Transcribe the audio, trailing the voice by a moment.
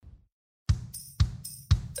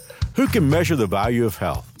Who can measure the value of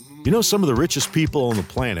health? You know, some of the richest people on the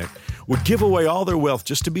planet would give away all their wealth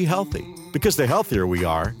just to be healthy, because the healthier we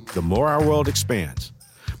are, the more our world expands.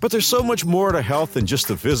 But there's so much more to health than just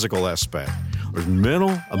the physical aspect. There's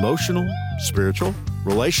mental, emotional, spiritual,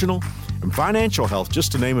 relational, and financial health,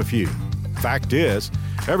 just to name a few. Fact is,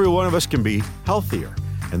 every one of us can be healthier.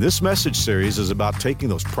 And this message series is about taking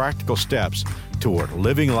those practical steps toward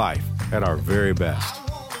living life at our very best.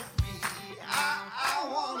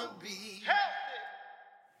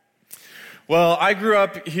 Well, I grew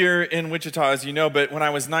up here in Wichita, as you know, but when I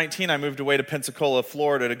was 19, I moved away to Pensacola,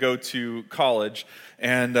 Florida to go to college.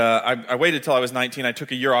 And I waited till I was 19. I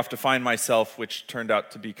took a year off to find myself, which turned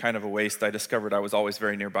out to be kind of a waste. I discovered I was always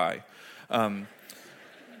very nearby.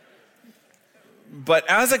 But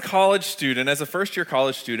as a college student, as a first-year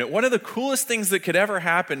college student, one of the coolest things that could ever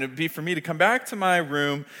happen would be for me to come back to my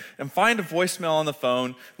room and find a voicemail on the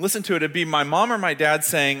phone, listen to it. It'd be my mom or my dad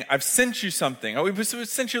saying, "I've sent you something." Oh, we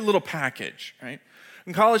sent you a little package, right?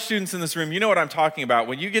 And college students in this room, you know what I'm talking about.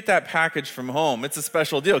 When you get that package from home, it's a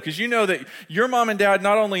special deal because you know that your mom and dad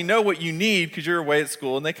not only know what you need because you're away at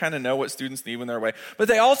school and they kind of know what students need when they're away, but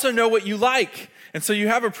they also know what you like. And so you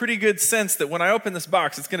have a pretty good sense that when I open this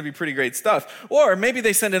box, it's going to be pretty great stuff. Or maybe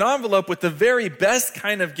they send an envelope with the very best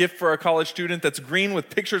kind of gift for a college student that's green with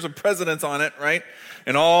pictures of presidents on it, right?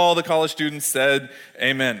 And all the college students said,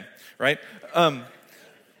 "Amen," right?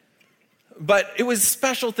 But it was a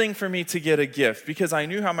special thing for me to get a gift because I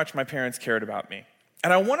knew how much my parents cared about me.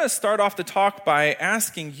 And I want to start off the talk by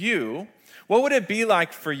asking you, what would it be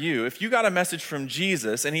like for you if you got a message from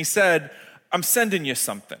Jesus and he said, "I'm sending you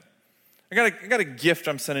something. I got a gift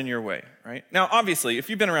I'm sending your way," right? Now, obviously, if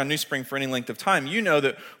you've been around New Spring for any length of time, you know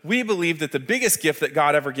that we believe that the biggest gift that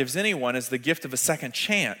God ever gives anyone is the gift of a second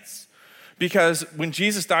chance. Because when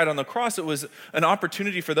Jesus died on the cross, it was an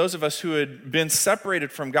opportunity for those of us who had been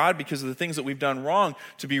separated from God because of the things that we've done wrong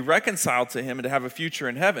to be reconciled to him and to have a future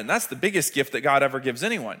in heaven. That's the biggest gift that God ever gives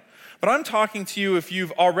anyone. But I'm talking to you if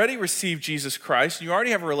you've already received Jesus Christ, and you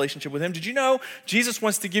already have a relationship with him. Did you know Jesus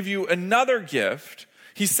wants to give you another gift?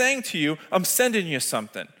 He's saying to you, "I'm sending you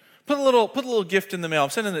something. Put a little gift in the mail. I'm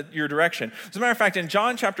sending it your direction." As a matter of fact, in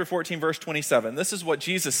John chapter 14, verse 27, this is what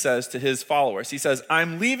Jesus says to his followers. He says,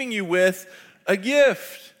 "I'm leaving you with a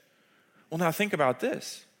gift." Well, now think about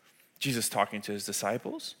this. Jesus talking to his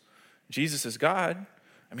disciples. Jesus is God.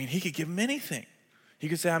 I mean, he could give them anything. He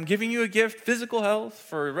could say, "I'm giving you a gift, physical health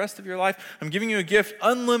for the rest of your life. I'm giving you a gift,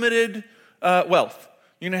 unlimited wealth.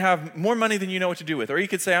 You're going to have more money than you know what to do with." Or he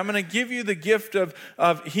could say, "I'm going to give you the gift of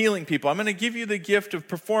healing people. I'm going to give you the gift of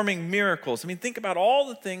performing miracles." I mean, think about all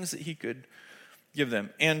the things that he could give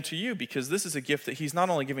them and to you, because this is a gift that he's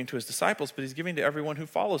not only giving to his disciples, but he's giving to everyone who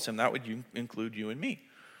follows him. That would include you and me.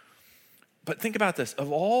 But think about this.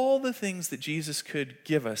 Of all the things that Jesus could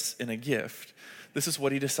give us in a gift, this is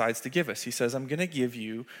what he decides to give us. He says, "I'm going to give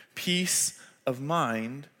you peace of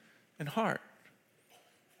mind and heart."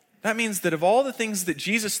 That means that of all the things that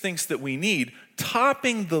Jesus thinks that we need,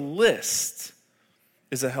 topping the list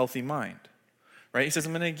is a healthy mind, right? He says,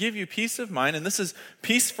 "I'm going to give you peace of mind," and this is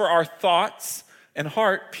peace for our thoughts and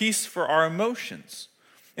heart, peace for our emotions.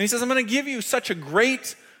 And he says, "I'm going to give you such a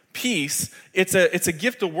great peace. It's a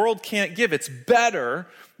gift the world can't give. It's better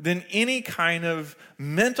than any kind of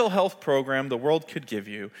mental health program the world could give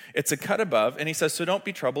you. It's a cut above." And he says, "So don't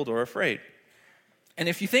be troubled or afraid." And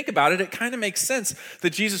if you think about it, it kind of makes sense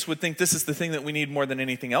that Jesus would think this is the thing that we need more than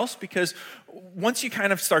anything else, because once you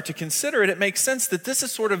kind of start to consider it, it makes sense that this is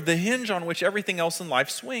sort of the hinge on which everything else in life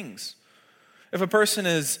swings. If a person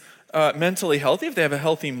is mentally healthy, if they have a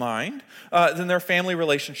healthy mind, then their family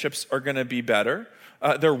relationships are going to be better.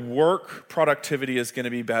 Their work productivity is going to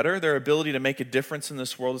be better. Their ability to make a difference in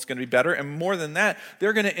this world is going to be better. And more than that,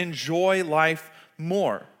 they're going to enjoy life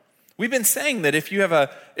more. We've been saying that if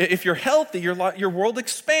you're healthy, your world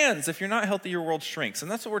expands. If you're not healthy, your world shrinks. And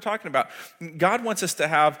that's what we're talking about. God wants us to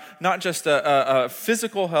have not just a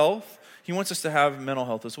physical health, he wants us to have mental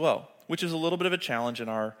health as well, which is a little bit of a challenge in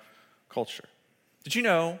our culture. Did you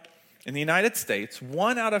know in the United States,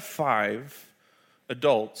 1 out of 5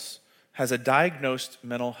 adults has a diagnosed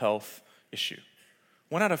mental health issue?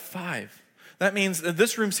 1 out of 5. That means that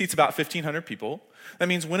this room seats about 1,500 people. That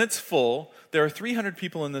means when it's full, there are 300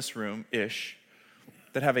 people in this room-ish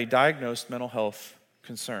that have a diagnosed mental health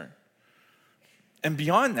concern. And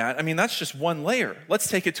beyond that, I mean, that's just one layer. Let's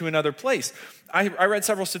take it to another place. I read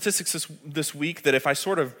several statistics this week that if I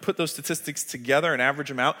sort of put those statistics together and average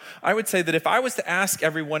them out, I would say that if I was to ask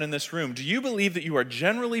everyone in this room, "Do you believe that you are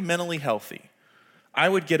generally mentally healthy?" I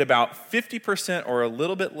would get about 50% or a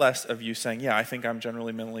little bit less of you saying, "Yeah, I think I'm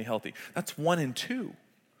generally mentally healthy." That's 1 in 2.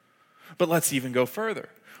 But let's even go further.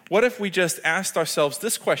 What if we just asked ourselves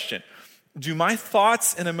this question? Do my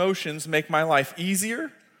thoughts and emotions make my life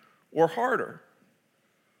easier or harder?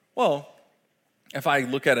 Well, if I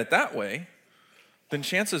look at it that way, then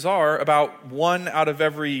chances are about 1 out of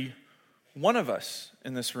every one of us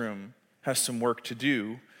in this room has some work to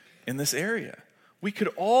do in this area. We could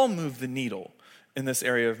all move the needle in this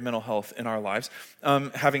area of mental health in our lives,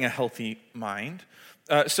 having a healthy mind.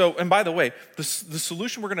 And by the way, the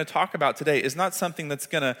solution we're going to talk about today is not something that's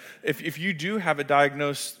going to, if you do have a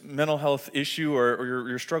diagnosed mental health issue or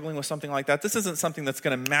you're struggling with something like that, this isn't something that's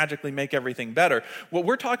going to magically make everything better. What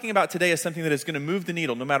we're talking about today is something that is going to move the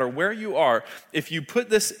needle no matter where you are. If you put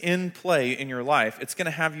this in play in your life, it's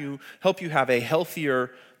going to help you have a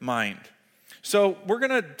healthier mind. So we're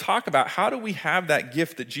going to talk about how do we have that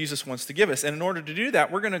gift that Jesus wants to give us. And in order to do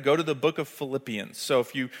that, we're going to go to the book of Philippians. So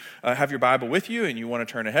if you have your Bible with you and you want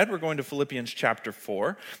to turn ahead, we're going to Philippians chapter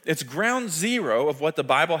 4. It's ground zero of what the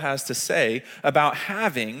Bible has to say about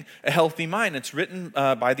having a healthy mind. It's written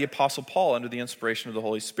by the Apostle Paul under the inspiration of the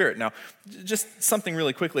Holy Spirit. Now, just something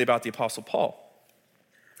really quickly about the Apostle Paul.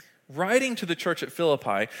 Writing to the church at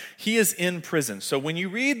Philippi, he is in prison. So when you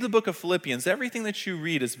read the book of Philippians, everything that you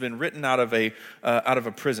read has been written out of a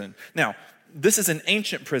prison. Now, this is an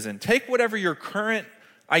ancient prison. Take whatever your current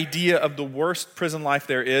idea of the worst prison life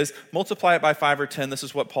there is, multiply it by 5 or 10. This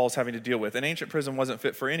is what Paul's having to deal with. An ancient prison wasn't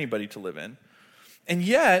fit for anybody to live in. And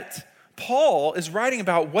yet, Paul is writing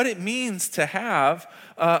about what it means to have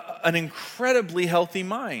an incredibly healthy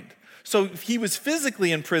mind. So he was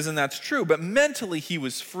physically in prison, that's true, but mentally he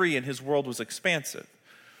was free and his world was expansive.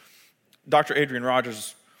 Dr. Adrian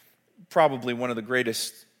Rogers, probably one of the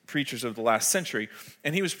greatest preachers of the last century,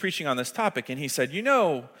 and he was preaching on this topic, and he said,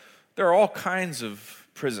 there are all kinds of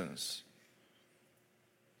prisons.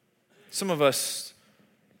 Some of us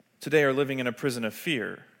today are living in a prison of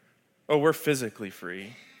fear. Oh, we're physically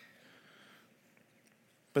free.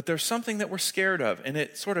 But there's something that we're scared of, and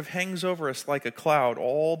it sort of hangs over us like a cloud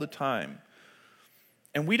all the time.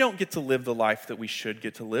 And we don't get to live the life that we should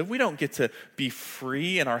get to live. We don't get to be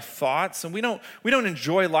free in our thoughts, and we don't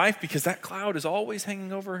enjoy life because that cloud is always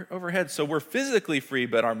hanging overhead. So we're physically free,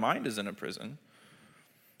 but our mind is in a prison.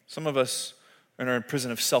 Some of us are in a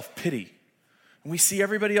prison of self-pity. And we see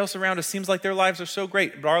everybody else around us seems like their lives are so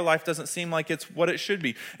great, but our life doesn't seem like it's what it should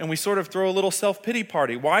be. And we sort of throw a little self-pity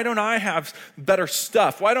party. Why don't I have better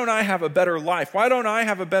stuff? Why don't I have a better life? Why don't I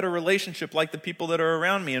have a better relationship like the people that are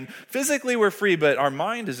around me? And physically we're free, but our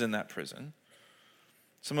mind is in that prison.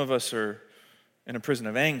 Some of us are in a prison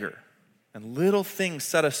of anger. And little things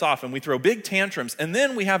set us off, and we throw big tantrums, and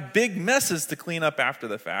then we have big messes to clean up after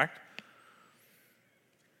the fact.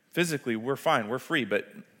 Physically, we're fine, we're free,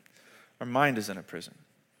 but our mind is in a prison.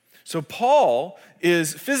 So Paul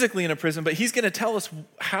is physically in a prison, but he's going to tell us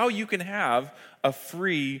how you can have a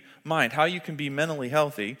free mind, how you can be mentally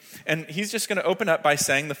healthy. And he's just going to open up by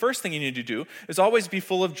saying the first thing you need to do is always be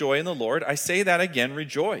full of joy in the Lord. I say that again,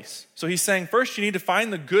 rejoice. So he's saying first you need to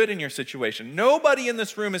find the good in your situation. Nobody in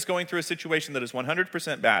this room is going through a situation that is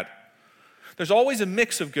 100% bad. There's always a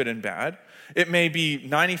mix of good and bad. It may be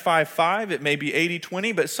 95-5, it may be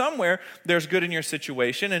 80-20, but somewhere there's good in your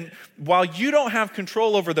situation. And while you don't have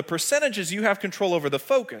control over the percentages, you have control over the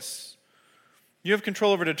focus. You have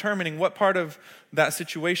control over determining what part of that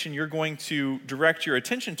situation you're going to direct your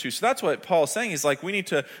attention to. So that's what Paul is saying. He's like, we need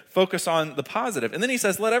to focus on the positive. And then he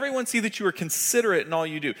says, let everyone see that you are considerate in all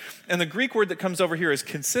you do. And the Greek word that comes over here is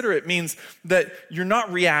considerate, means that you're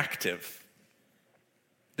not reactive,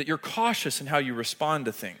 that you're cautious in how you respond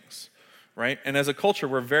to things. Right? And as a culture,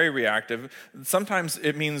 we're very reactive. Sometimes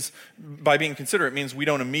it means, by being considerate, it means we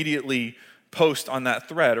don't immediately post on that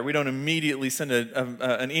thread, or we don't immediately send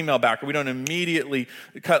an email back, or we don't immediately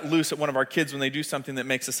cut loose at one of our kids when they do something that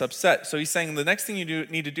makes us upset. So he's saying the next thing you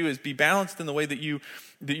need to do is be balanced in the way that you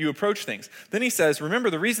approach things. Then he says, remember,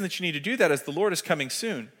 the reason that you need to do that is the Lord is coming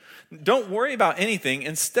soon. Don't worry about anything.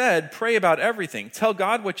 Instead, pray about everything. Tell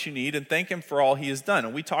God what you need and thank Him for all He has done.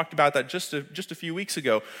 And we talked about that just a few weeks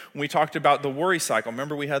ago when we talked about the worry cycle.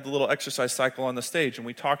 Remember, we had the little exercise cycle on the stage, and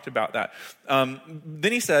we talked about that.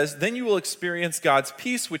 Then he says, then you will experience God's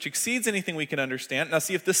peace, which exceeds anything we can understand. Now,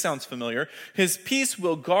 see if this sounds familiar. His peace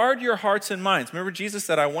will guard your hearts and minds. Remember, Jesus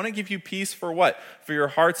said, I want to give you peace for what? For your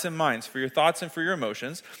hearts and minds, for your thoughts and for your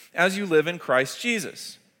emotions, as you live in Christ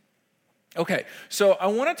Jesus. Okay, so I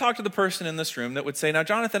want to talk to the person in this room that would say, now,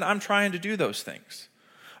 Jonathan, I'm trying to do those things.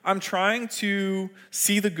 I'm trying to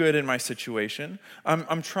see the good in my situation.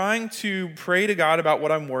 I'm trying to pray to God about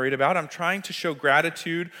what I'm worried about. I'm trying to show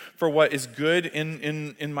gratitude for what is good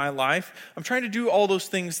in my life. I'm trying to do all those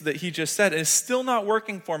things that he just said, and it's still not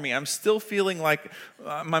working for me. I'm still feeling like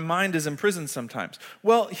my mind is imprisoned sometimes.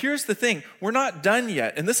 Well, here's the thing. We're not done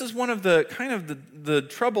yet. And this is one of the kind of the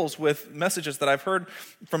troubles with messages that I've heard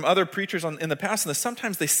from other preachers in the past. And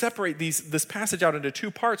sometimes they separate this passage out into two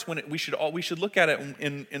parts when we should look at it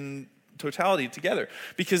in totality together.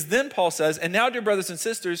 Because then Paul says, and now, dear brothers and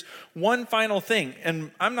sisters, one final thing.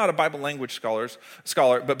 And I'm not a Bible language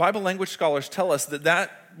scholar, but Bible language scholars tell us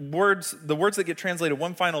that the words that get translated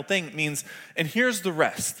one final thing means, and here's the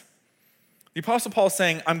rest. The Apostle Paul is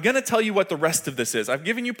saying, I'm going to tell you what the rest of this is. I've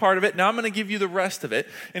given you part of it. Now I'm going to give you the rest of it.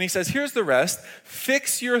 And he says, here's the rest.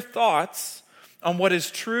 Fix your thoughts on what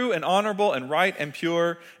is true and honorable and right and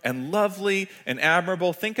pure and lovely and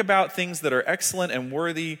admirable. Think about things that are excellent and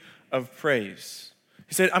worthy of praise.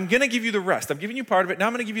 He said, I'm going to give you the rest. I've given you part of it. Now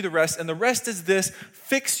I'm going to give you the rest. And the rest is this.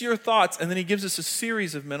 Fix your thoughts. And then he gives us a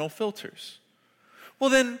series of mental filters. Well,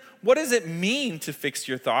 then, what does it mean to fix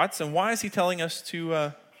your thoughts? And why is he telling us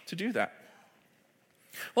to do that?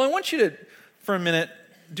 Well, I want you to, for a minute,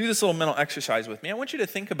 do this little mental exercise with me. I want you to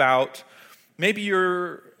think about, maybe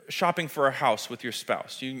you're shopping for a house with your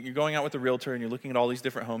spouse. You're going out with a realtor and you're looking at all these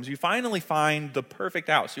different homes. You finally find the perfect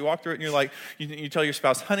house. You walk through it and you're like, you tell your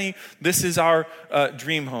spouse, honey, this is our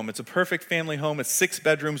dream home. It's a perfect family home. It's 6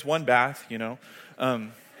 bedrooms, 1 bath,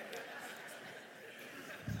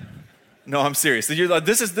 No, I'm serious. You're like,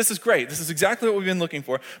 this is great. This is exactly what we've been looking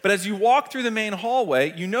for. But as you walk through the main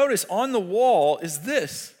hallway, you notice on the wall is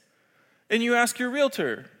this. And you ask your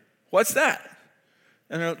realtor, what's that?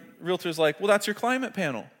 And the realtor's like, well, that's your climate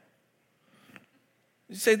panel.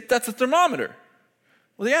 You say, that's a thermometer.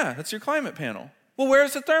 Well, yeah, that's your climate panel. Well,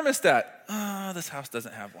 where's the thermostat? Oh, this house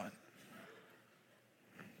doesn't have one.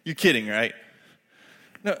 You're kidding, right?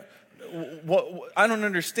 No. I don't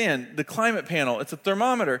understand. The climate panel, it's a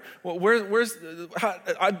thermometer. Well, where's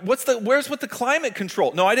what the climate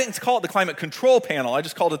control? No, I didn't call it the climate control panel. I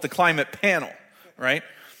just called it the climate panel, right?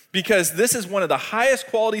 Because this is one of the highest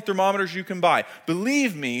quality thermometers you can buy.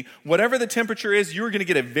 Believe me, whatever the temperature is, you're going to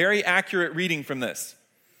get a very accurate reading from this.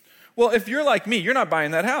 Well, if you're like me, you're not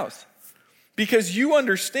buying that house. Because you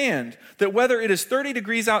understand that whether it is 30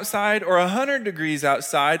 degrees outside or 100 degrees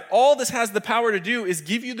outside, all this has the power to do is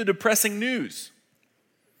give you the depressing news.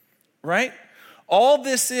 Right? All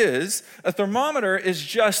this is, a thermometer is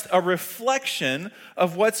just a reflection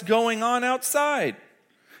of what's going on outside.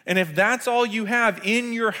 And if that's all you have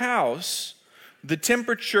in your house, the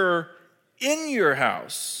temperature in your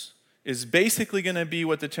house is basically going to be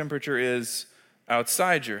what the temperature is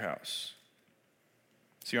outside your house.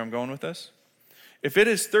 See where I'm going with this? If it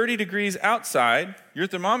is 30 degrees outside, your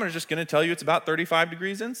thermometer is just going to tell you it's about 35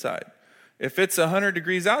 degrees inside. If it's 100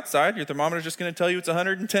 degrees outside, your thermometer is just going to tell you it's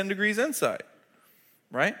 110 degrees inside.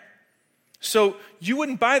 Right? So you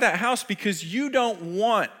wouldn't buy that house because you don't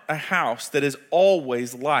want a house that is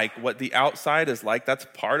always like what the outside is like. That's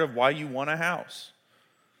part of why you want a house.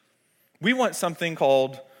 We want something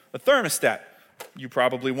called a thermostat. You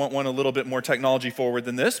probably want one a little bit more technology forward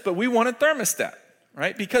than this, but we want a thermostat.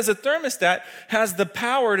 Right? Because a thermostat has the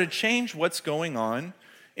power to change what's going on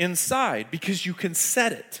inside because you can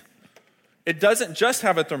set it. It doesn't just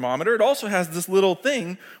have a thermometer. It also has this little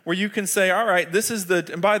thing where you can say, all right,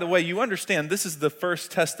 and by the way, you understand this is the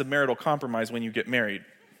first test of marital compromise when you get married.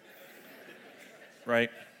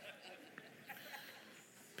 Right?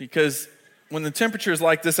 Because when the temperature is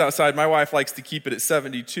like this outside, my wife likes to keep it at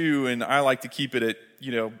 72 and I like to keep it at,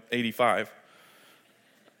 85.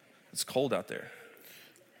 It's cold out there.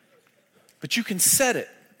 But you can set it,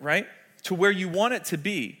 right, to where you want it to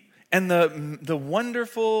be. And the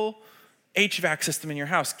wonderful HVAC system in your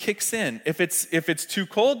house kicks in. If it's too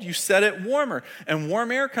cold, you set it warmer. And warm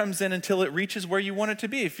air comes in until it reaches where you want it to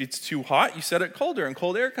be. If it's too hot, you set it colder. And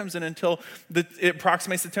cold air comes in until it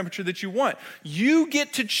approximates the temperature that you want. You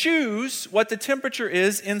get to choose what the temperature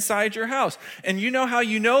is inside your house. And you know how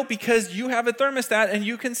you know? Because you have a thermostat and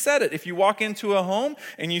you can set it. If you walk into a home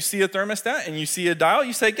and you see a thermostat and you see a dial,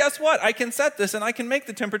 you say, guess what? I can set this and I can make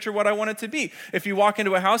the temperature what I want it to be. If you walk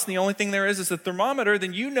into a house and the only thing there is a thermometer,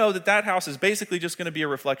 then you know that house is basically just going to be a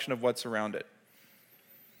reflection of what's around it.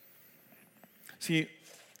 See,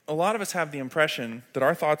 a lot of us have the impression that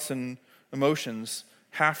our thoughts and emotions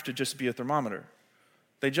have to just be a thermometer.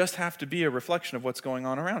 They just have to be a reflection of what's going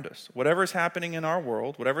on around us. Whatever's happening in our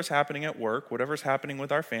world, whatever's happening at work, whatever's happening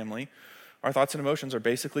with our family, our thoughts and emotions are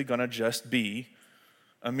basically going to just be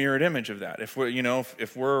a mirrored image of that. If we're,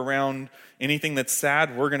 if we're around anything that's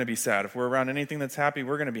sad, we're going to be sad. If we're around anything that's happy,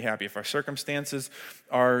 we're going to be happy. If our circumstances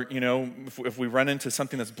are, if we run into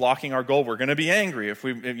something that's blocking our goal, we're going to be angry.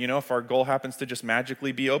 If our goal happens to just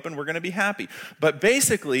magically be open, we're going to be happy. But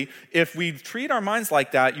basically, if we treat our minds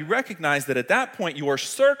like that, you recognize that at that point, your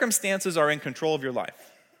circumstances are in control of your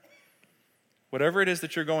life. Whatever it is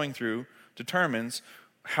that you're going through determines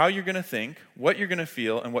how you're going to think, what you're going to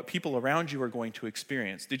feel, and what people around you are going to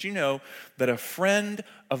experience. Did you know that a friend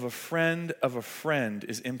of a friend of a friend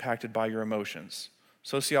is impacted by your emotions?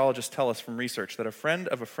 Sociologists tell us from research that a friend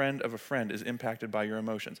of a friend of a friend is impacted by your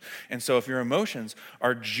emotions. And so if your emotions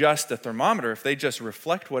are just a thermometer, if they just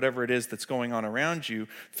reflect whatever it is that's going on around you,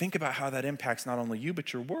 think about how that impacts not only you,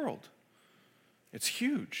 but your world. It's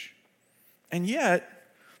huge. And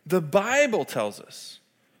yet, the Bible tells us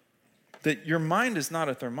that your mind is not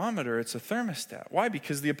a thermometer, it's a thermostat. Why?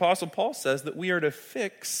 Because the Apostle Paul says that we are to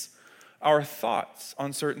fix our thoughts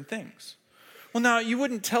on certain things. Well, now, you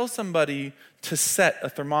wouldn't tell somebody to set a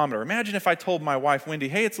thermometer. Imagine if I told my wife, Wendy,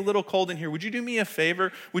 hey, it's a little cold in here. Would you do me a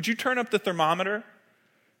favor? Would you turn up the thermometer?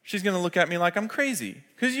 She's going to look at me like I'm crazy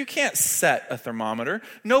because you can't set a thermometer.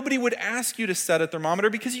 Nobody would ask you to set a thermometer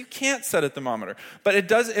because you can't set a thermometer.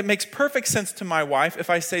 But it makes perfect sense to my wife if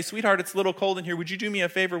I say, sweetheart, it's a little cold in here. Would you do me a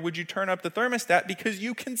favor? Would you turn up the thermostat? Because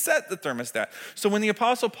you can set the thermostat. So when the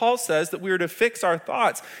Apostle Paul says that we are to fix our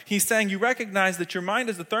thoughts, he's saying you recognize that your mind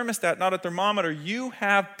is a thermostat, not a thermometer. You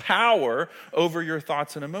have power over your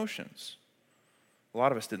thoughts and emotions. A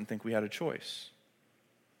lot of us didn't think we had a choice.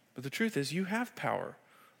 But the truth is you have power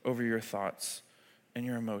over your thoughts and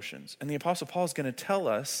your emotions. And the Apostle Paul is going to tell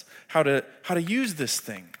us how to use this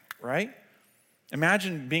thing, right?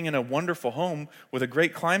 Imagine being in a wonderful home with a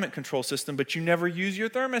great climate control system, but you never use your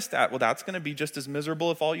thermostat. Well, that's going to be just as miserable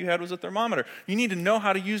if all you had was a thermometer. You need to know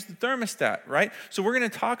how to use the thermostat, right? So we're going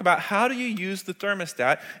to talk about how do you use the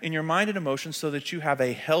thermostat in your mind and emotions so that you have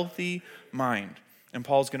a healthy mind. And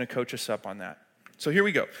Paul's going to coach us up on that. So here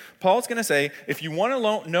we go. Paul's going to say, if you want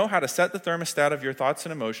to know how to set the thermostat of your thoughts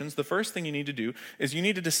and emotions, the first thing you need to do is you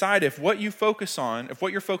need to decide if what you're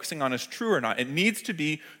focusing on is true or not. It needs to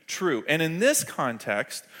be true. And in this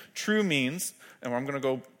context, true means, and I'm going to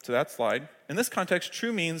go to that slide. In this context,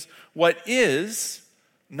 true means what is,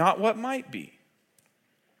 not what might be.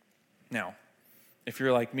 Now, if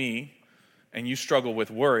you're like me, and you struggle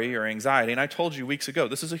with worry or anxiety, and I told you weeks ago,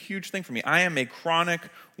 this is a huge thing for me. I am a chronic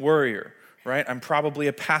worrier. Right? I'm probably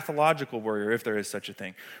a pathological worrier, if there is such a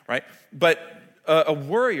thing, right? But a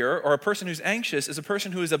worrier or a person who's anxious is a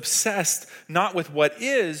person who is obsessed not with what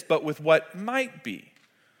is, but with what might be.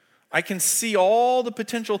 I can see all the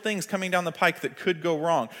potential things coming down the pike that could go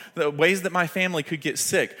wrong, the ways that my family could get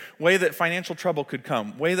sick, way that financial trouble could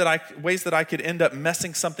come, ways that I could end up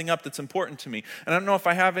messing something up that's important to me. And I don't know if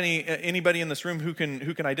I have anybody in this room who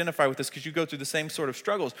can identify with this because you go through the same sort of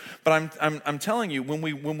struggles. But I'm telling you, when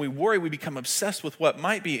we worry, we become obsessed with what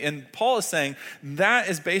might be. And Paul is saying that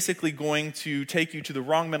is basically going to take you to the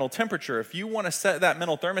wrong mental temperature. If you want to set that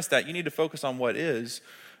mental thermostat, you need to focus on what is,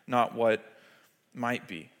 not what might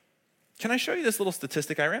be. Can I show you this little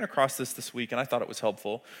statistic? I ran across this week, and I thought it was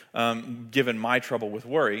helpful, given my trouble with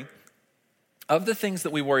worry. Of the things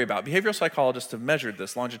that we worry about, behavioral psychologists have measured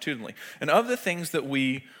this longitudinally, and of the things that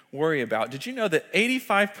we worry about, did you know that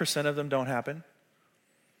 85% of them don't happen?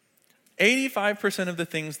 85% of the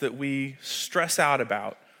things that we stress out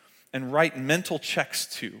about and write mental checks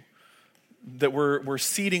to, that we're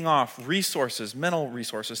seeding off resources, mental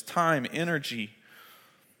resources, time, energy,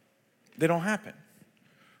 they don't happen.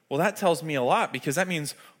 Well, that tells me a lot because that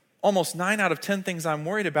means almost 9 out of 10 things I'm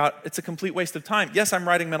worried about, it's a complete waste of time. Yes, I'm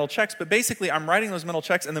writing mental checks, but basically I'm writing those mental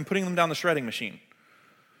checks and then putting them down the shredding machine.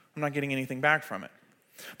 I'm not getting anything back from it.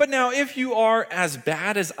 But now, if you are as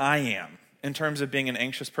bad as I am in terms of being an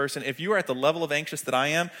anxious person, if you are at the level of anxious that I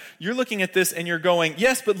am, you're looking at this and you're going,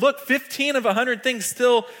 yes, but look, 15 of 100 things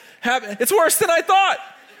still happen. It's worse than I thought.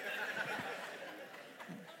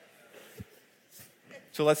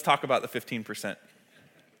 So let's talk about the 15%.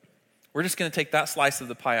 We're just going to take that slice of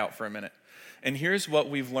the pie out for a minute. And here's what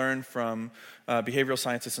we've learned from behavioral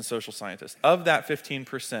scientists and social scientists. Of that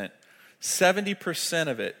 15%, 70%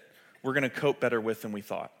 of it we're going to cope better with than we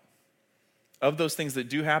thought. Of those things that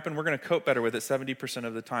do happen, we're going to cope better with it 70%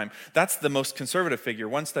 of the time. That's the most conservative figure.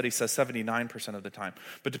 One study says 79% of the time.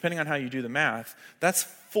 But depending on how you do the math, that's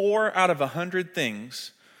 4 out of 100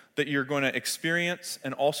 things that you're going to experience,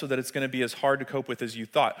 and also that it's going to be as hard to cope with as you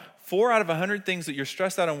thought. 4 out of 100 things that you're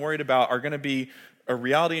stressed out and worried about are going to be a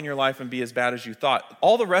reality in your life and be as bad as you thought.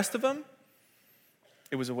 All the rest of them,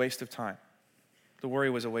 it was a waste of time. The worry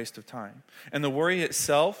was a waste of time. And the worry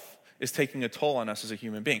itself is taking a toll on us as a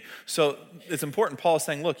human being. So it's important. Paul is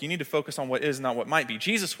saying, look, you need to focus on what is, not what might be.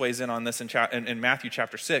 Jesus weighs in on this in Matthew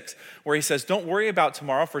chapter 6, where he says, don't worry about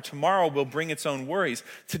tomorrow, for tomorrow will bring its own worries.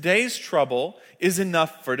 Today's trouble is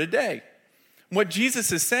enough for today. What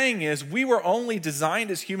Jesus is saying is we were only designed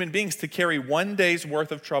as human beings to carry one day's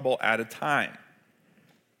worth of trouble at a time.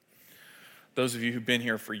 Those of you who've been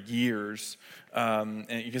here for years, and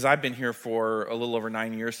because I've been here for a little over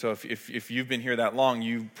 9 years, so if you've been here that long,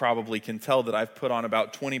 you probably can tell that I've put on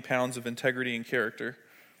about 20 pounds of integrity and character.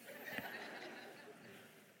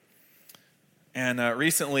 And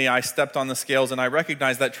recently I stepped on the scales and I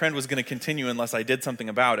recognized that trend was going to continue unless I did something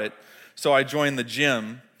about it. So I joined the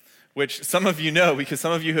gym, which some of you know because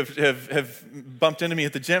some of you have bumped into me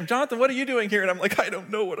at the gym. Jonathan, what are you doing here? And I'm like, I don't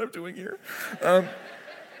know what I'm doing here.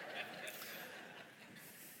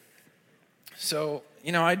 So,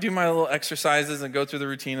 I do my little exercises and go through the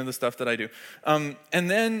routine of the stuff that I do. And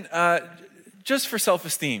then just for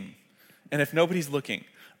self-esteem, and if nobody's looking,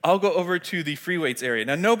 I'll go over to the free weights area.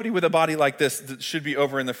 Now, nobody with a body like this should be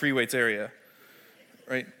over in the free weights area,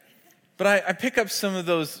 right? But I pick up some of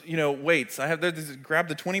those, weights. I grab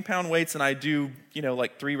the 20-pound weights and I do,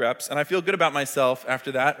 like 3 reps. And I feel good about myself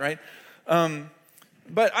after that, right?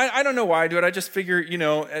 But I don't know why I do it. I just figure,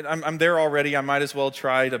 I'm there already. I might as well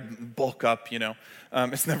try to bulk up,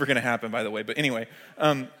 It's never going to happen, by the way. But anyway,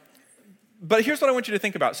 but here's what I want you to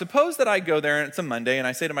think about. Suppose that I go there and it's a Monday and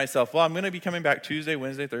I say to myself, well, I'm going to be coming back Tuesday,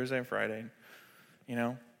 Wednesday, Thursday, and Friday.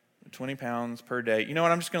 20 pounds per day. You know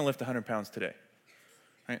what? I'm just going to lift 100 pounds today.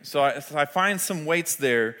 Right? So I find some weights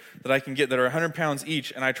there that I can get that are 100 pounds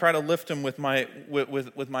each, and I try to lift them with my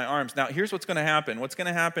arms. Now, here's what's going to happen. What's going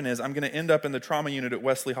to happen is I'm going to end up in the trauma unit at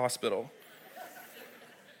Wesley Hospital.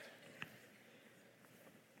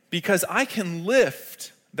 Because I can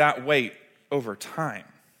lift that weight over time,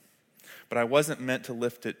 but I wasn't meant to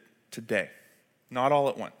lift it today. Not all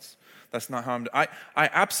at once. That's not how I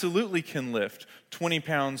absolutely can lift 20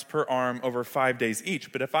 pounds per arm over 5 days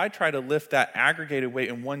each. But if I try to lift that aggregated weight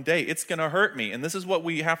in one day, it's going to hurt me. And this is what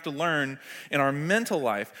we have to learn in our mental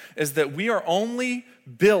life, is that we are only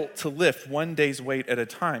built to lift one day's weight at a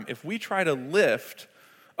time. If we try to lift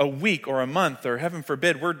a week or a month, or heaven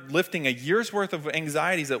forbid, we're lifting a year's worth of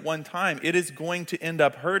anxieties at one time, it is going to end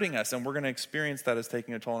up hurting us. And we're going to experience that as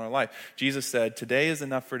taking a toll on our life. Jesus said, today is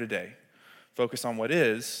enough for today. Focus on what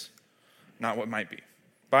is, not what might be.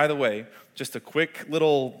 By the way, just a quick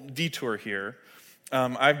little detour here.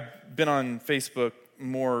 I've been on Facebook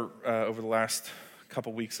more over the last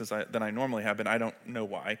couple weeks than I normally have been. I don't know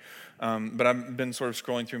why, but I've been sort of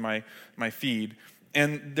scrolling through my feed.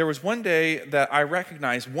 And there was one day that I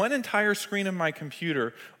recognized one entire screen of my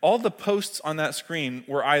computer, all the posts on that screen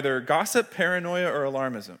were either gossip, paranoia, or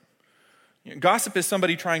alarmism. Gossip is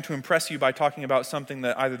somebody trying to impress you by talking about something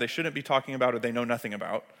that either they shouldn't be talking about or they know nothing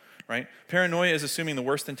about. Right? Paranoia is assuming the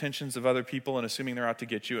worst intentions of other people and assuming they're out to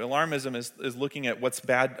get you. Alarmism is looking at what's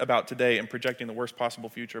bad about today and projecting the worst possible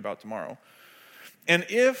future about tomorrow. And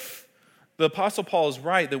if the Apostle Paul is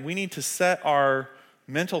right that we need to set our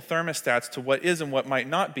mental thermostats to what is and what might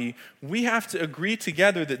not be, we have to agree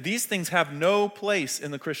together that these things have no place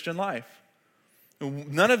in the Christian life.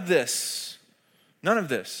 None of this,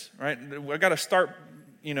 right? I've got to start,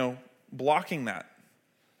 blocking that.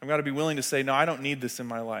 I've got to be willing to say, no, I don't need this in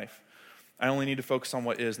my life. I only need to focus on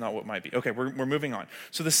what is, not what might be. Okay, we're moving on.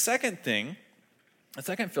 So the second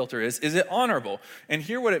filter is it honorable? And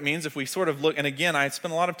here what it means if we sort of look, and again, I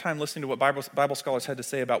spent a lot of time listening to what Bible scholars had to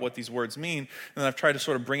say about what these words mean, and then I've tried to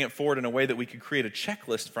sort of bring it forward in a way that we could create a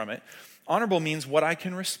checklist from it. Honorable means what I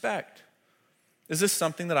can respect. Is this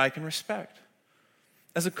something that I can respect?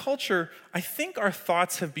 As a culture, I think our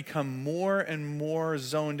thoughts have become more and more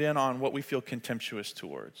zoned in on what we feel contemptuous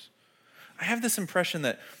towards. I have this impression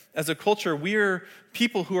that as a culture, we're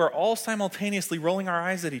people who are all simultaneously rolling our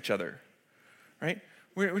eyes at each other, right?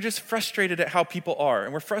 We're just frustrated at how people are,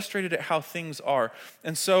 and we're frustrated at how things are.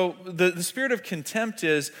 And so the spirit of contempt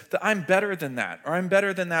is that I'm better than that, or I'm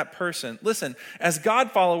better than that person. Listen, as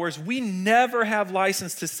God followers, we never have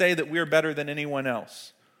license to say that we're better than anyone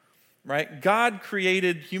else. Right? God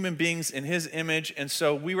created human beings in his image, and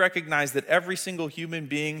so we recognize that every single human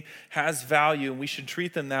being has value, and we should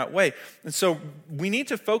treat them that way. And so we need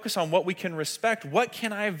to focus on what we can respect. What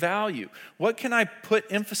can I value? What can I put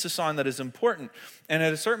emphasis on that is important? And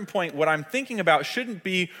at a certain point, what I'm thinking about shouldn't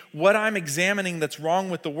be what I'm examining that's wrong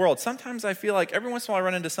with the world. Sometimes I feel like every once in a while I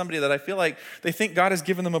run into somebody that I feel like they think God has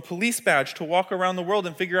given them a police badge to walk around the world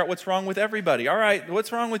and figure out what's wrong with everybody. All right,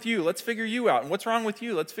 what's wrong with you? Let's figure you out. And what's wrong with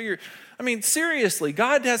you? Let's figure... I mean, seriously,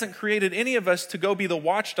 God hasn't created any of us to go be the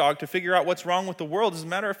watchdog to figure out what's wrong with the world. As a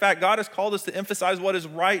matter of fact, God has called us to emphasize what is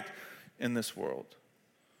right in this world.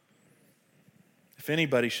 If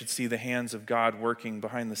anybody should see the hands of God working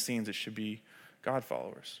behind the scenes, it should be God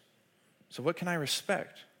followers. So what can I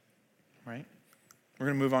respect, right? We're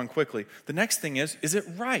going to move on quickly. The next thing is it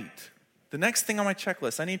right? The next thing on my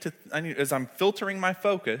checklist, as I'm filtering my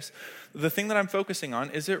focus, the thing that I'm focusing on,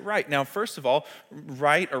 is it right? Now, first of all,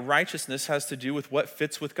 right or righteousness has to do with what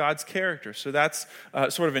fits with God's character. So that's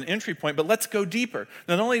sort of an entry point, but let's go deeper.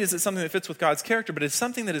 Not only is it something that fits with God's character, but it's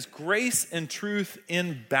something that is grace and truth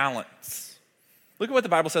in balance. Look at what the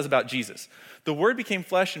Bible says about Jesus. The Word became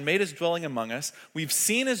flesh and made his dwelling among us. We've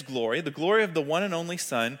seen his glory, the glory of the one and only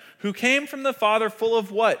Son, who came from the Father full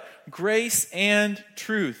of what? Grace and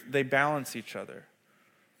truth. They balance each other.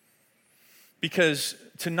 Because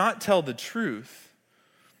to not tell the truth,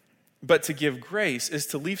 but to give grace, is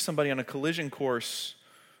to leave somebody on a collision course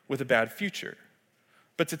with a bad future.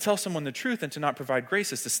 But to tell someone the truth and to not provide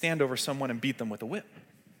grace is to stand over someone and beat them with a whip.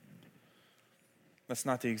 That's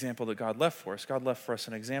not the example that God left for us. God left for us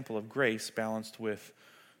an example of grace balanced with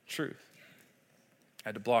truth. I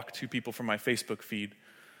had to block 2 people from my Facebook feed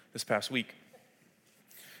this past week.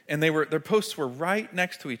 And their posts were right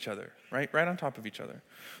next to each other, right on top of each other.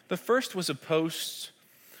 The first was a post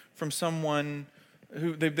from someone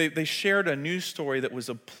who they shared a news story that was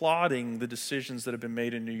applauding the decisions that have been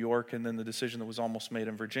made in New York and then the decision that was almost made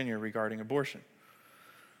in Virginia regarding abortion.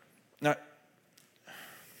 Now,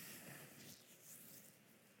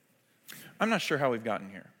 I'm not sure how we've gotten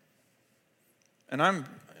here. And I'm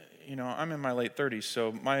in my late 30s,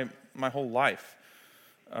 so my whole life,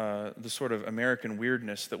 the sort of American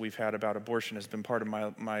weirdness that we've had about abortion has been part of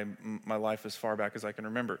my life as far back as I can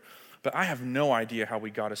remember. But I have no idea how we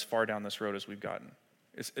got as far down this road as we've gotten.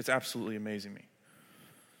 It's absolutely amazing me.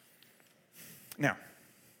 Now,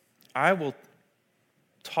 I will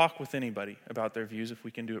talk with anybody about their views if we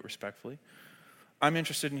can do it respectfully. I'm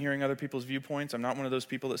interested in hearing other people's viewpoints. I'm not one of those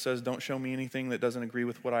people that says, don't show me anything that doesn't agree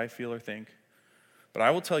with what I feel or think. But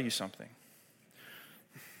I will tell you something.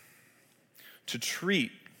 To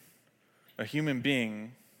treat a human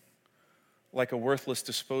being like a worthless,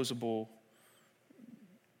 disposable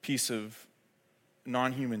piece of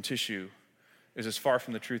non-human tissue is as far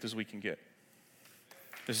from the truth as we can get.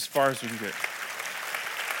 It's as far as we can get.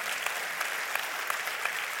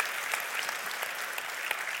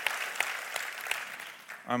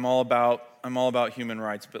 I'm all about human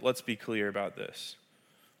rights, but let's be clear about this.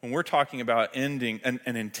 When we're talking about ending an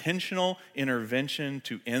intentional intervention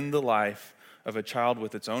to end the life of a child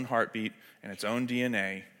with its own heartbeat and its own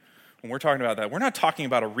DNA, when we're talking about that, we're not talking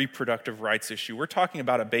about a reproductive rights issue. We're talking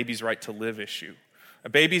about a baby's right to live issue. A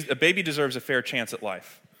baby deserves a fair chance at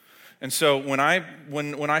life. And so when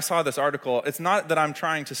I saw this article, it's not that I'm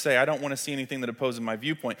trying to say I don't want to see anything that opposes my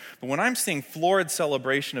viewpoint, but when I'm seeing florid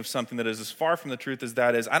celebration of something that is as far from the truth as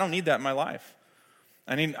that is, I don't need that in my life.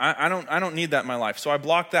 I don't need that in my life. So I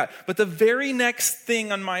blocked that. But the very next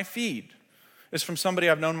thing on my feed is from somebody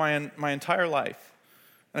I've known my entire life.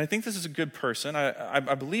 And I think this is a good person. I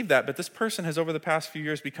believe that, but this person has over the past few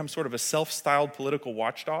years become sort of a self-styled political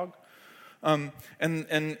watchdog. And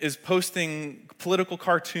is posting political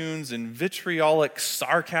cartoons and vitriolic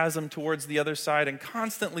sarcasm towards the other side and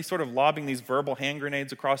constantly sort of lobbing these verbal hand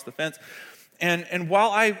grenades across the fence. And while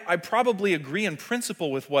I probably agree in principle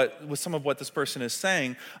with some of what this person is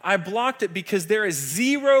saying, I blocked it because there is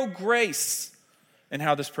zero grace in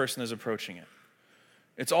how this person is approaching it.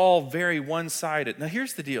 It's all very one-sided. Now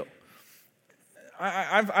here's the deal.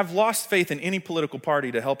 I've lost faith in any political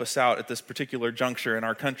party to help us out at this particular juncture in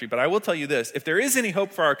our country, but I will tell you this, if there is any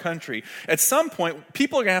hope for our country, at some point,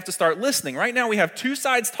 people are going to have to start listening. Right now, we have 2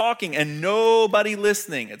 sides talking and nobody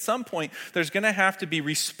listening. At some point, there's going to have to be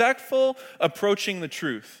respectful approaching the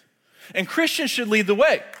truth. And Christians should lead the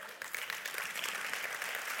way.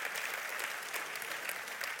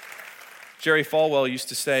 Jerry Falwell used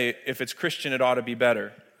to say, if it's Christian, it ought to be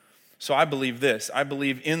better. So I believe this. I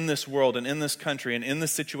believe in this world and in this country and in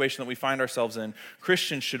this situation that we find ourselves in,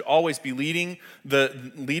 Christians should always be leading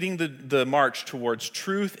the march towards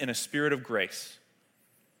truth in a spirit of grace.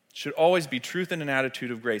 Should always be truth in an attitude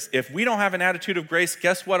of grace. If we don't have an attitude of grace,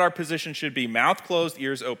 guess what our position should be? Mouth closed,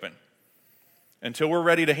 ears open. Until we're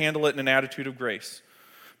ready to handle it in an attitude of grace.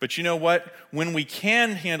 But you know what? When we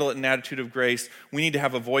can handle it in an attitude of grace, we need to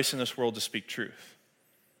have a voice in this world to speak truth.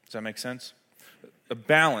 Does that make sense? A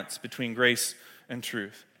balance between grace and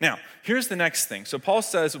truth. Now, here's the next thing. So Paul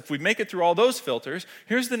says, if we make it through all those filters,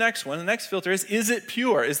 here's the next one. The next filter is it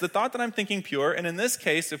pure? Is the thought that I'm thinking pure? And in this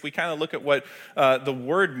case, if we kind of look at what the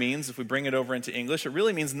word means, if we bring it over into English, it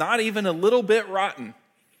really means not even a little bit rotten.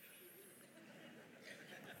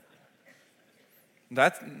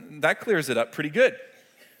 That clears it up pretty good.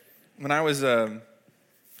 when I was,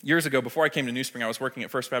 years ago, before I came to New Spring, I was working at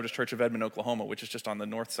First Baptist Church of Edmond, Oklahoma, which is just on the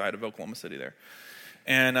north side of Oklahoma City there.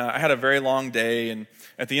 And I had a very long day, and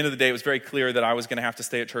at the end of the day, it was very clear that I was going to have to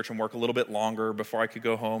stay at church and work a little bit longer before I could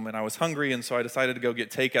go home, and I was hungry, and so I decided to go get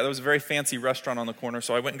takeout. There was a very fancy restaurant on the corner,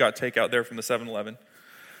 so I went and got takeout there from the 7-Eleven.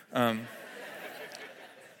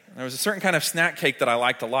 There was a certain kind of snack cake that I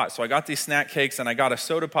liked a lot, so I got these snack cakes, and I got a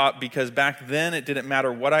soda pop, because back then, it didn't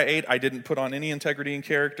matter what I ate. I didn't put on any integrity and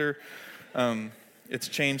character. It's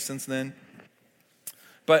changed since then.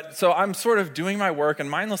 But so I'm sort of doing my work and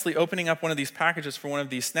mindlessly opening up one of these packages for one of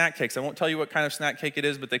these snack cakes. I won't tell you what kind of snack cake it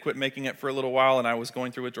is, but they quit making it for a little while, and I was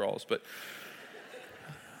going through withdrawals. But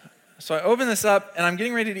so I open this up, and I'm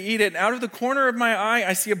getting ready to eat it, and out of the corner of my eye,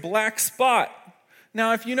 I see a black spot.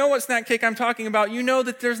 Now, if you know what snack cake I'm talking about, you know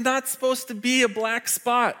that there's not supposed to be a black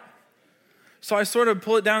spot. So I sort of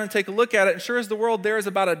pull it down and take a look at it, and sure as the world, there is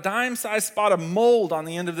about a dime-sized spot of mold on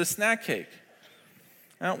the end of this snack cake.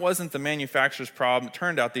 Now, it wasn't the manufacturer's problem. It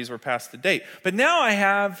turned out these were past the date. But now I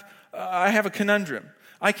have a conundrum.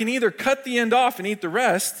 I can either cut the end off and eat the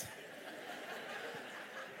rest,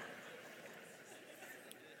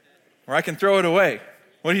 or I can throw it away.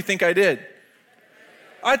 What do you think I did?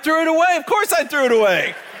 I threw it away. Of course I threw it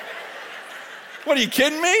away. What, are you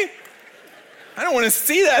kidding me? I don't want to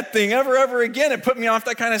see that thing ever again. It put me off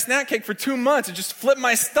that kind of snack cake for 2 months. It just flipped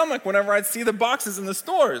my stomach whenever I'd see the boxes in the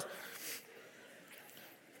stores.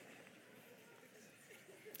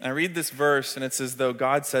 I read this verse, and it's as though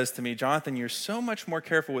God says to me, Jonathan, you're so much more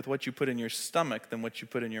careful with what you put in your stomach than what you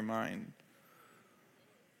put in your mind.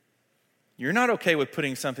 You're not okay with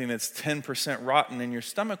putting something that's 10% rotten in your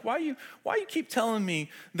stomach. Why you keep telling me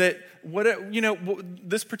that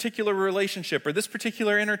this particular relationship or this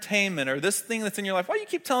particular entertainment or this thing that's in your life, why do you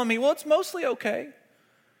keep telling me, well, it's mostly okay.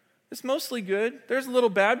 It's mostly good. There's a little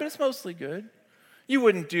bad, but it's mostly good. You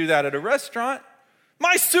wouldn't do that at a restaurant.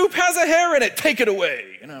 My soup has a hair in it. Take it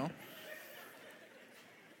away,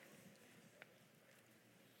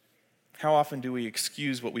 How often do we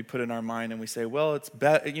excuse what we put in our mind and we say, well,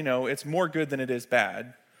 it's more good than it is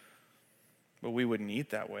bad. But we wouldn't eat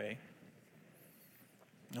that way.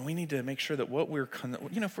 And we need to make sure that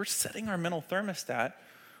if we're setting our mental thermostat,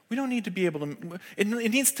 we don't need to be able to, it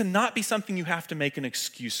needs to not be something you have to make an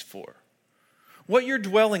excuse for. What you're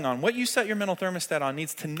dwelling on, what you set your mental thermostat on,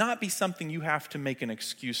 needs to not be something you have to make an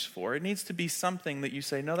excuse for. It needs to be something that you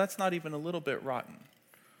say, no, that's not even a little bit rotten,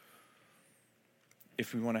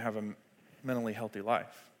 if we want to have a mentally healthy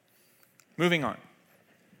life. Moving on.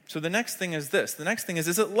 So the next thing is this. The next thing is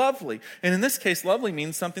it lovely? And in this case, lovely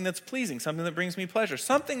means something that's pleasing, something that brings me pleasure,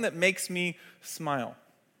 something that makes me smile.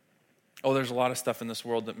 Oh, there's a lot of stuff in this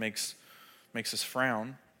world that makes us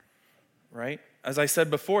frown, right? As I said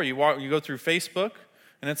before, you go through Facebook,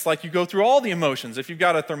 and it's like you go through all the emotions. If you've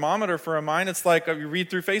got a thermometer for a mind, it's like you read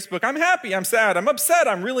through Facebook, I'm happy, I'm sad, I'm upset,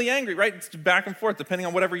 I'm really angry, right? It's back and forth, depending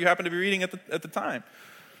on whatever you happen to be reading at the time.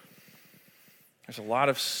 There's a lot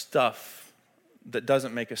of stuff that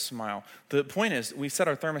doesn't make us smile. The point is, we set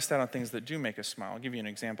our thermostat on things that do make us smile. I'll give you an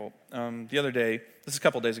example. The other day, this is a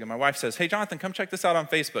couple days ago, my wife says, hey, Jonathan, come check this out on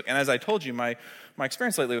Facebook. And as I told you, my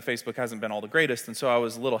experience lately with Facebook hasn't been all the greatest, and so I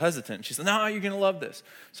was a little hesitant. She said, no, you're going to love this.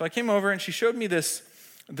 So I came over, and she showed me this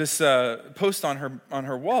post on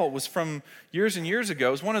her wall. It was from years and years ago.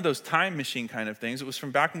 It was one of those time machine kind of things. It was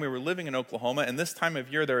from back when we were living in Oklahoma, and this time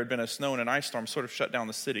of year there had been a snow and an ice storm sort of shut down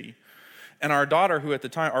the city. And our daughter, who at the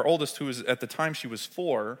time, our oldest, who was at the time she was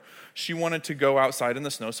 4, she wanted to go outside in the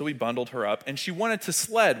snow, so we bundled her up, and she wanted to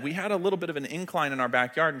sled. We had a little bit of an incline in our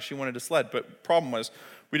backyard, and she wanted to sled, but problem was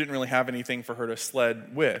we didn't really have anything for her to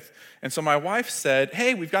sled with. And so my wife said,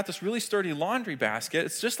 hey, we've got this really sturdy laundry basket.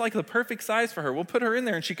 It's just like the perfect size for her. We'll put her in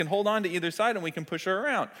there, and she can hold on to either side, and we can push her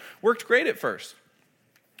around. Worked great at first.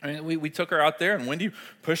 I mean, we took her out there, and Wendy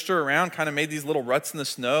pushed her around, kind of made these little ruts in the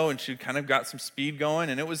snow, and she kind of got some speed going,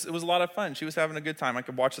 and it was a lot of fun. She was having a good time. I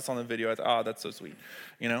could watch this on the video. I thought, oh, that's so sweet,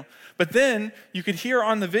 But then you could hear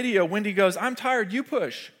on the video, Wendy goes, I'm tired, you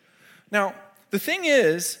push. Now, the thing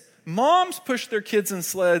is, moms push their kids in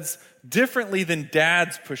sleds differently than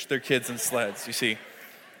dads push their kids in sleds, you see.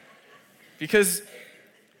 Because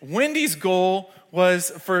Wendy's goal was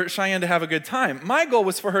for Cheyenne to have a good time. My goal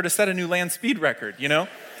was for her to set a new land speed record,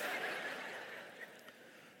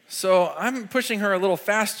 So I'm pushing her a little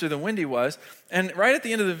faster than Wendy was, and right at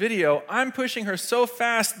the end of the video, I'm pushing her so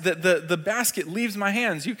fast that the basket leaves my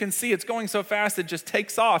hands. You can see it's going so fast it just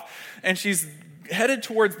takes off, and she's headed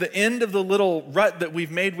towards the end of the little rut that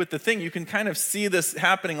we've made with the thing. You can kind of see this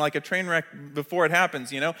happening like a train wreck before it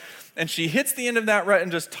happens, And she hits the end of that rut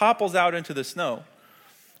and just topples out into the snow.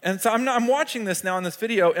 And so I'm watching this now in this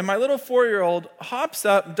video, and my little 4-year-old hops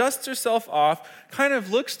up, dusts herself off, kind of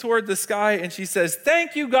looks toward the sky, and she says,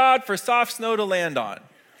 "Thank you, God, for soft snow to land on."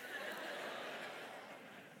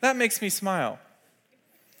 That makes me smile.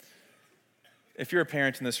 If you're a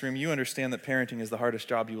parent in this room, you understand that parenting is the hardest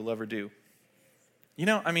job you will ever do.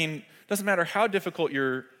 Doesn't matter how difficult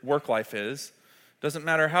your work life is, doesn't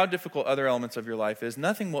matter how difficult other elements of your life is,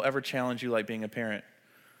 nothing will ever challenge you like being a parent.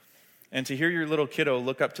 And to hear your little kiddo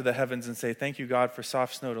look up to the heavens and say, "Thank you, God, for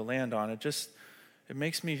soft snow to land on," it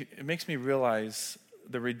makes me realize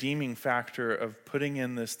the redeeming factor of putting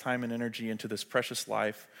in this time and energy into this precious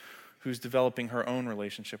life who's developing her own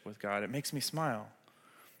relationship with God. It makes me smile.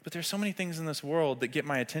 But there's so many things in this world that get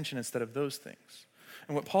my attention instead of those things.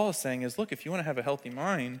 And what Paul is saying is, look, if you want to have a healthy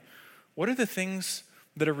mind, what are the things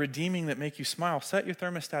that are redeeming that make you smile? Set your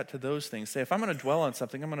thermostat to those things. Say, if I'm going to dwell on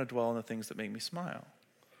something, I'm going to dwell on the things that make me smile.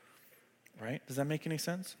 Right? Does that make any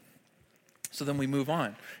sense? So then we move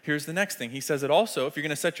on. Here's the next thing. He says that also, if you're going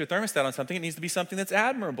to set your thermostat on something, it needs to be something that's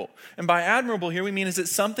admirable. And by admirable here, we mean, is it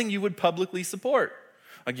something you would publicly support?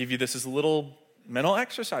 I'll give you this as a little mental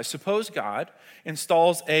exercise. Suppose God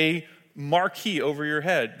installs a marquee over your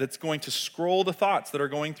head that's going to scroll the thoughts that are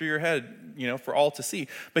going through your head, for all to see.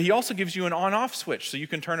 But he also gives you an on-off switch so you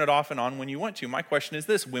can turn it off and on when you want to. My question is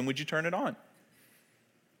this: when would you turn it on?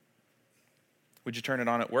 Would you turn it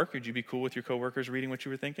on at work? Would you be cool with your coworkers reading what you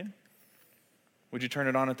were thinking? Would you turn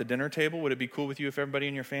it on at the dinner table? Would it be cool with you if everybody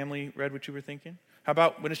in your family read what you were thinking? How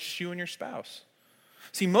about when it's just you and your spouse?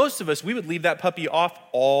 See, most of us, we would leave that puppy off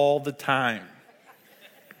all the time.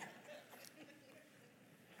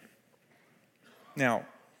 Now,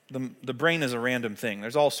 the brain is a random thing.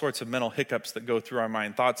 There's all sorts of mental hiccups that go through our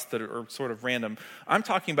mind, thoughts that are sort of random. I'm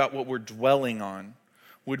talking about what we're dwelling on.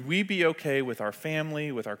 Would we be okay with our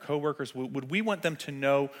family, with our coworkers? Would we want them to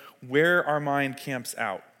know where our mind camps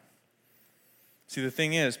out? See, the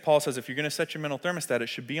thing is, Paul says if you're going to set your mental thermostat, it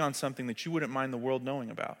should be on something that you wouldn't mind the world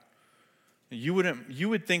knowing about. You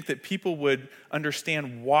would think that people would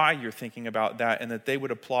understand why you're thinking about that and that they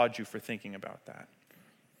would applaud you for thinking about that.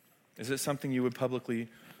 Is it something you would publicly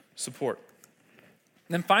support?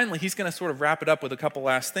 And then finally, he's going to sort of wrap it up with a couple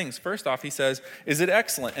last things. First off, he says, is it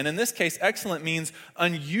excellent? And in this case, excellent means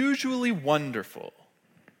unusually wonderful.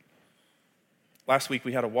 Last week,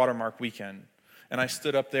 we had a Watermark weekend, and I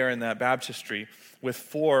stood up there in that baptistry with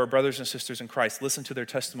 4 brothers and sisters in Christ, listened to their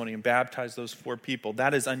testimony, and baptized those 4 people.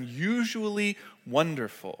 That is unusually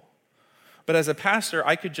wonderful. But as a pastor,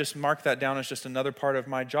 I could just mark that down as just another part of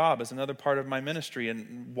my job, as another part of my ministry,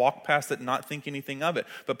 and walk past it and not think anything of it.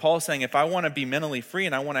 But Paul is saying, if I want to be mentally free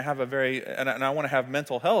and I want to have I want to have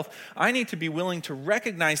mental health, I need to be willing to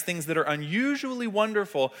recognize things that are unusually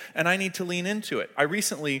wonderful, and I need to lean into it. I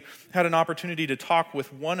recently had an opportunity to talk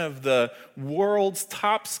with one of the world's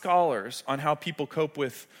top scholars on how people cope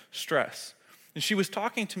with stress. And she was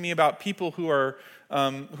talking to me about people who are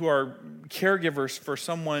caregivers for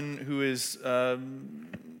someone who is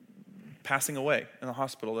passing away in the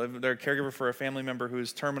hospital. They're a caregiver for a family member who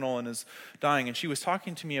is terminal and is dying. And she was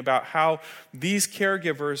talking to me about how these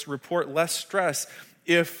caregivers report less stress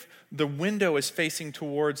if the window is facing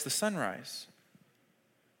towards the sunrise.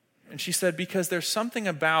 And she said, because there's something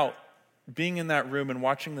about being in that room and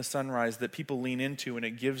watching the sunrise that people lean into, and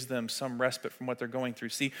it gives them some respite from what they're going through.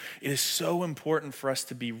 See, it is so important for us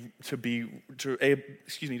to be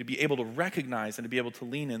able to recognize and to be able to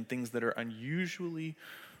lean in things that are unusually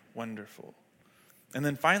wonderful. And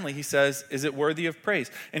then finally, he says, is it worthy of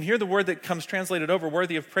praise? And here the word that comes translated over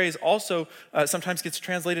worthy of praise also sometimes gets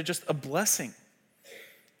translated just a blessing.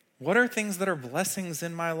 What are things that are blessings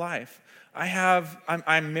in my life?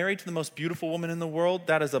 I'm married to the most beautiful woman in the world.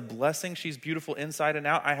 That is a blessing. She's beautiful inside and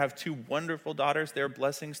out. I have 2 wonderful daughters. They're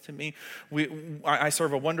blessings to me. I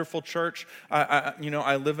serve a wonderful church.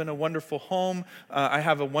 I live in a wonderful home. I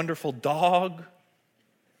have a wonderful dog.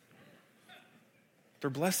 They're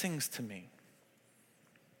blessings to me.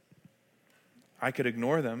 I could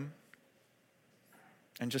ignore them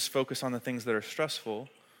and just focus on the things that are stressful,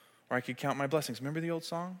 or I could count my blessings. Remember the old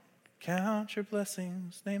song? Count your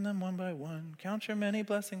blessings, name them one by one. Count your many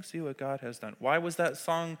blessings, see what God has done. Why was that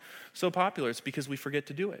song so popular? It's because we forget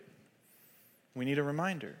to do it. We need a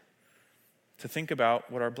reminder to think about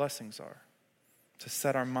what our blessings are, to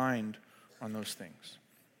set our mind on those things.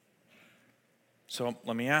 So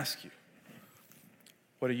let me ask you,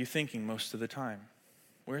 what are you thinking most of the time?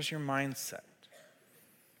 Where's your mindset?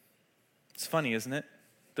 It's funny, isn't it,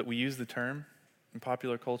 that we use the term in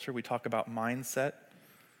popular culture, we talk about mindset.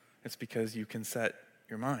 It's because you can set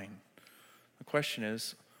your mind. The question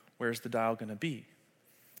is, where's the dial going to be?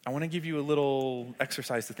 I want to give you a little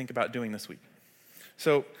exercise to think about doing this week.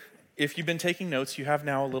 So if you've been taking notes, you have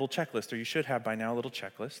now a little checklist, or you should have by now a little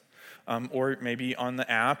checklist, or maybe on the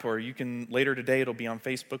app, or you can, later today, it'll be on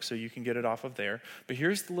Facebook, so you can get it off of there. But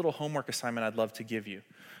here's the little homework assignment I'd love to give you.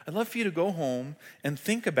 I'd love for you to go home and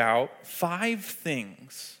think about 5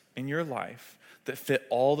 things in your life that fit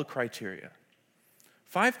all the criteria.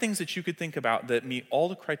 5 things that you could think about that meet all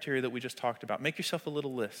the criteria that we just talked about. Make yourself a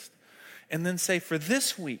little list. And then say, for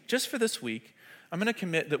this week, just for this week, I'm going to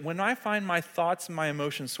commit that when I find my thoughts and my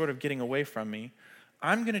emotions sort of getting away from me,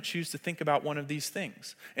 I'm going to choose to think about one of these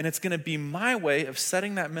things. And it's going to be my way of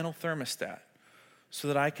setting that mental thermostat so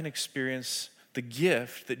that I can experience the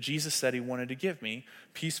gift that Jesus said he wanted to give me,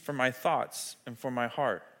 peace for my thoughts and for my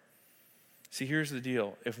heart. See, here's the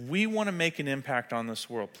deal. If we want to make an impact on this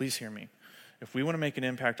world, please hear me. If we want to make an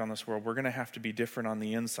impact on this world, we're going to have to be different on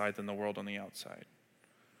the inside than the world on the outside.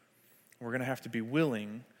 We're going to have to be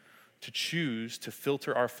willing to choose to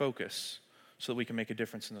filter our focus so that we can make a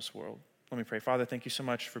difference in this world. Let me pray. Father, thank you so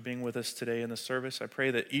much for being with us today in the service. I pray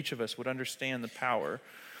that each of us would understand the power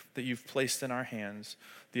that you've placed in our hands,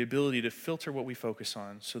 the ability to filter what we focus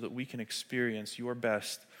on so that we can experience your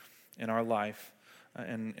best in our life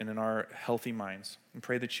and in our healthy minds. And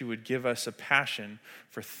pray that you would give us a passion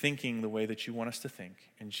for thinking the way that you want us to think.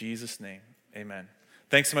 In Jesus' name, amen.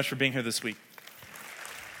 Thanks so much for being here this week.